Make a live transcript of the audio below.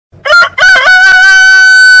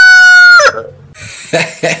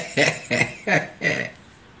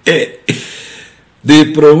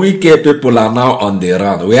The pro-Wike people are now on the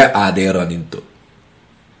run. Where are they running to?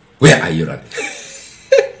 Where are you running?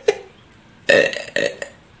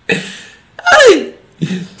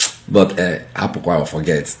 But I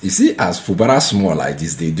forget. You see, as Fubara small like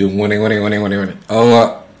this, they do one.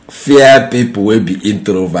 Oh, fear people will be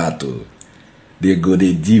introvert. They go,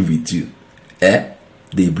 they deal with you.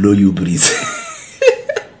 They blow you breeze.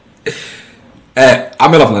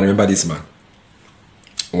 I'm not gonna remember this man.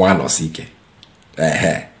 One or CK.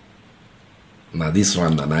 Now this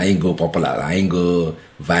one, and I ain't go popular, I ain't go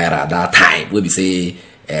viral that time. We be say,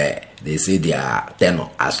 they say their tenure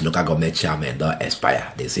as local government chairman don't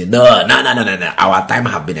expire. They say no. Our time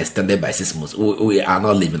have been extended by 6 months. We are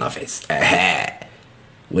not leaving office.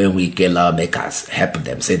 When we get lawmakers help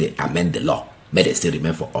them say they amend the law, may they still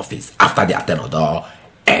remain for office after their tenure don't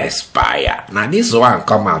expire. Now this one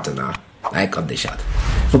come out now. I cut the shot.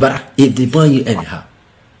 But if they burn you anyhow,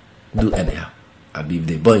 do anyhow. And if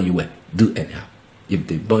they burn you well, do anyhow. If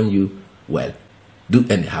they burn you well, do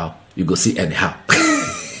anyhow. You go see anyhow.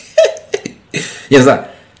 Yes, sir.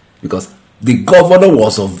 Because the governor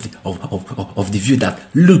was of the view that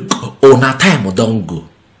look, on a time don't go.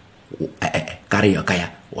 Carry your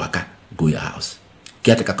kaya, waka, go your house.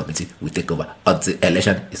 Caretaker committee will take over until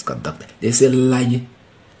election is conducted. They say lie.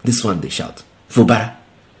 This one they shout. Fubara,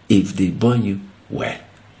 if they burn you well,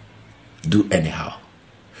 do anyhow.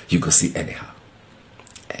 You go see anyhow.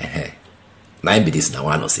 Now be this now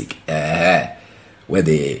one or sick. Where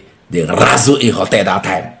they razzle a hotel that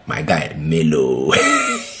time. My guy Melo.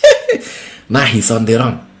 Now he's on the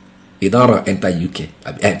run. He don't enter UK,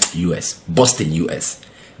 US, Boston, US.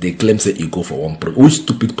 They claim say you go for one program. Which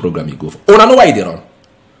stupid program you go for? Oh, I know why they run.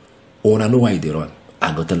 Oh, I know why they run.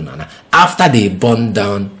 I go tell Nana. After they burn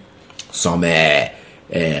down some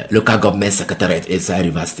local government secretariat inside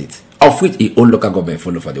River State, of which the old local government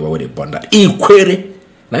follow for the one where they burn that. Inquiry.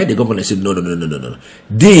 Now the government said no.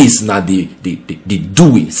 This is not the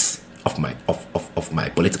doings of my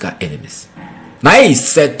political enemies. Now he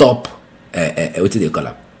set up what do they call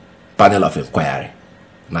it? Panel of inquiry.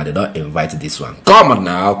 Now they don't invite this one. Come on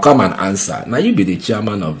now, come and answer. Now you be the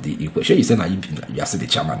chairman of the equation. You say now you are still the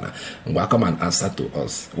chairman now. Well, come and answer to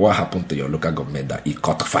us. What happened to your local government that he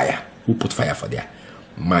caught fire? Who put fire for there?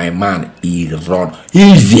 My man, he run.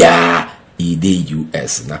 He did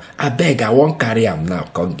US now. I beg, I won't carry him now.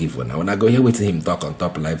 Can't give one now. When I go here with him talk on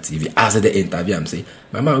top live TV, after the interview, I'm saying,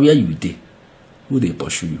 my man, where you dey? Who they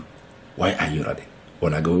pursue you? Why are you running?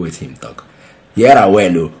 When I go with him talk. Here I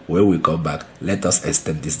will, when we come back, let us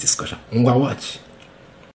extend this discussion. Watch.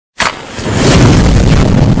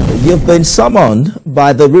 You've been summoned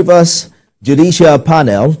by the Rivers Judicial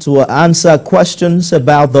Panel to answer questions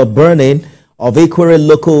about the burning of Ikwere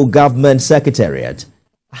Local Government Secretariat.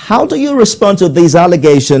 How do you respond to these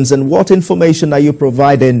allegations, and what information are you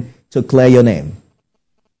providing to clear your name?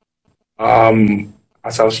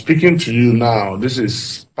 As I'm speaking to you now, this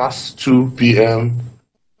is past 2 p.m.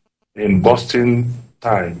 in Boston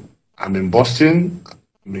time. I'm in Boston.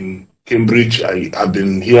 I'm in Cambridge. I've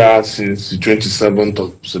been here since the 27th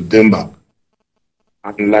of September.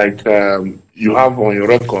 And like you have on your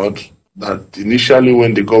record that initially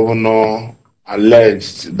when the governor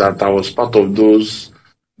alleged that I was part of those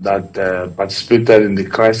that participated in the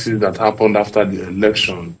crisis that happened after the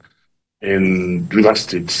election in River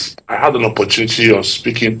State, I had an opportunity of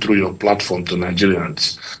speaking through your platform to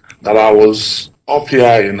Nigerians that I was up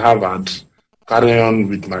here in Harvard carrying on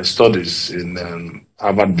with my studies in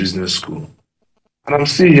Harvard Business School. And I'm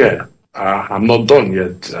still here. I'm not done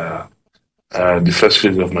yet the first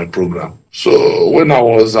phase of my program. So when I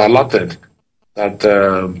was alerted that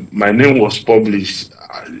my name was published,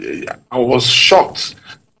 I was shocked.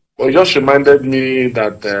 But it just reminded me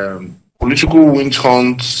that political witch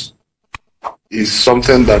hunt is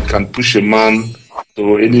something that can push a man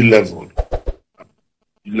to any level.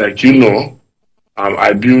 Like you know,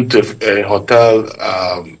 I built a hotel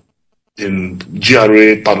in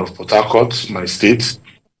GRA part of Port Harcourt, my state,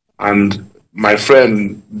 and my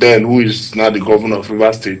friend then, who is now the governor of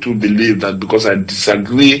River State, who believed that because I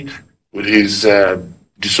disagree with his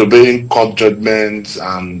disobeying court judgments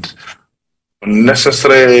and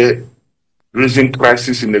unnecessary raising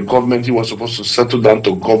crisis in the government, he was supposed to settle down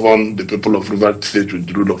to govern the people of River State with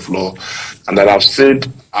the rule of law, and that I've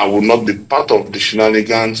said I will not be part of the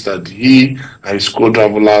shenanigans that he and his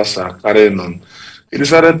co-travelers are carrying on. He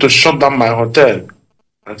decided to shut down my hotel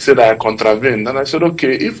and said I contravened. And I said,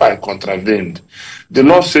 okay, if I contravened, the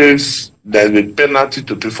law says there's a penalty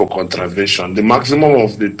to pay for contravention. The maximum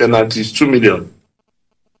of the penalty is 2 million.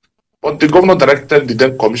 But the governor directed the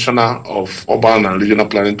then commissioner of urban and regional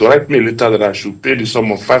planning to write me a letter that I should pay the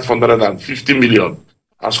sum of 550 million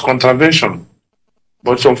as contravention.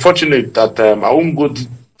 But it's unfortunate that I won't go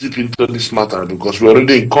deep into this matter because we're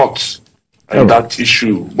already in court on that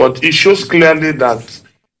issue. But it shows clearly that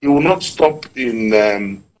he will not stop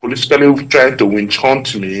in politically trying to winch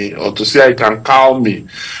hunt me or to say I can cow me.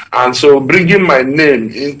 And so bringing my name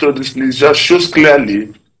into this list just shows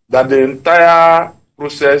clearly that the entire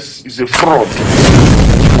process is a fraud.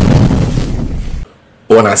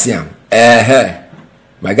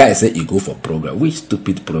 My guy said you go for program. Which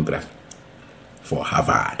stupid program? For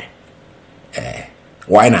Harvard.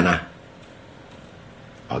 Why nana?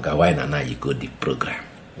 Okay, why nana you go the program?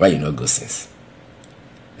 Why you not go since?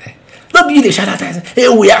 Don't be the shout out. Hey,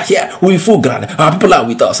 we are here. We full ground. Our people are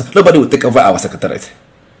with us. Nobody will take over our secretariat.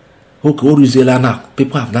 Okay, now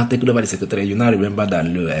people have not taken over the secretariat. You now remember that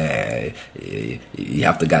you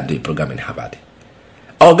have to go and do a program in Harvard.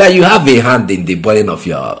 Okay, you have a hand in the burning of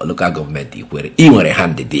your local government. You want a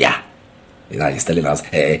hand there. You know, he's telling us,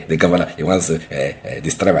 the governor, he wants to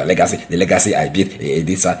destroy my legacy. The legacy I built,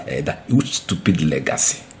 this one, that. Which stupid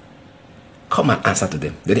legacy? Come and answer to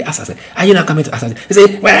them. Then they ask us, are you not coming to answer? They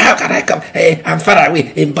say, well, how can I come? Hey, I'm far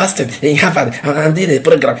away in Boston, in Harvard. I'm doing a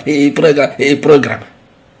program.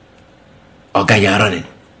 Okay, you are running.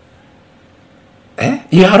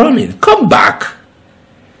 You are running. Come back.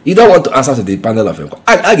 You don't want to answer to the panel of inquiry.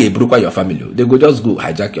 I get broke your family. They go just go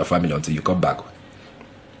hijack your family until you come back.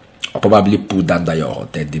 Or probably put down your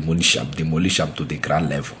hotel, demolish them to the ground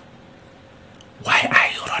level. Why are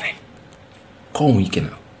you running? Come Wike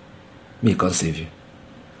now. May God save you.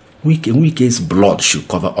 Wike's blood should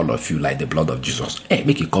cover all of you like the blood of Jesus.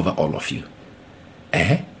 Make it cover all of you.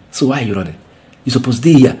 So why are you running? You're supposed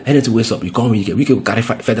to be here. Anything wakes up, you come Wike. Wike will carry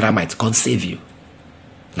federal might, can't save you.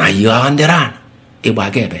 Now you are on the run.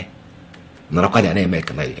 Over here.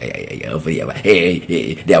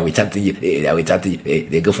 They are chanting you.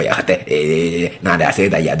 They go for your hotel. Now they are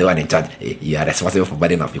saying that you are the one in charge. You are responsible for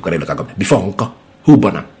burning of your local government. Before Uncle, who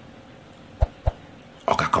burn?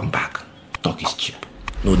 Okay, come back. Talk is cheap.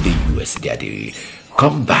 No, the US, they are the.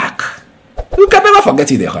 Come back. You can never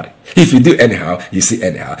forget in a hurry. If you do anyhow, you see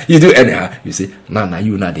anyhow. You do anyhow, you see. Now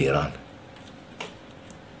you know they run.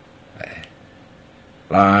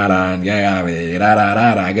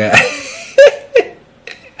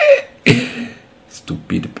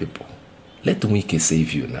 Stupid people. Let Wike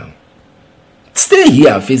save you now. Stay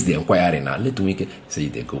here and face the inquiry now. Let Wike say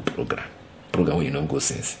they go program where you don't go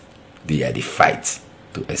since. They are the fight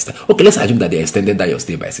to extend. Okay, let's assume that they extended that your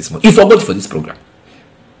stay by 6 months. You forgot for this program.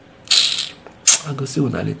 I'll go see you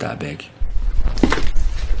later, I beg.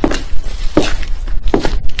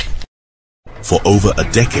 For over a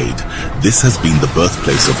decade, this has been the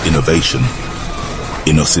birthplace of innovation.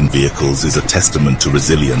 Nyesom Vehicles is a testament to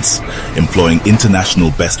resilience, employing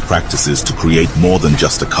international best practices to create more than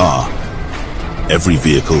just a car. Every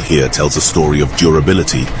vehicle here tells a story of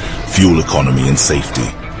durability, fuel economy and safety.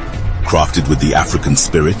 Crafted with the African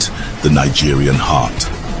spirit, the Nigerian heart.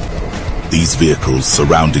 These vehicles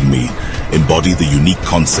surrounding me embody the unique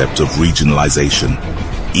concept of regionalization,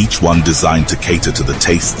 each one designed to cater to the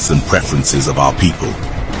tastes and preferences of our people.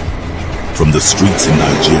 From the streets in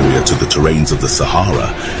Nigeria to the terrains of the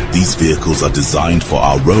Sahara, these vehicles are designed for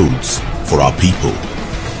our roads, for our people.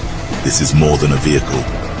 This is more than a vehicle.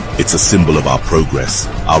 It's a symbol of our progress,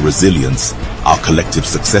 our resilience, our collective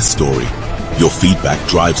success story. Your feedback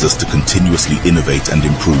drives us to continuously innovate and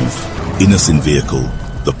improve. Nyesom Vehicle,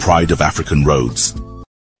 the pride of African roads.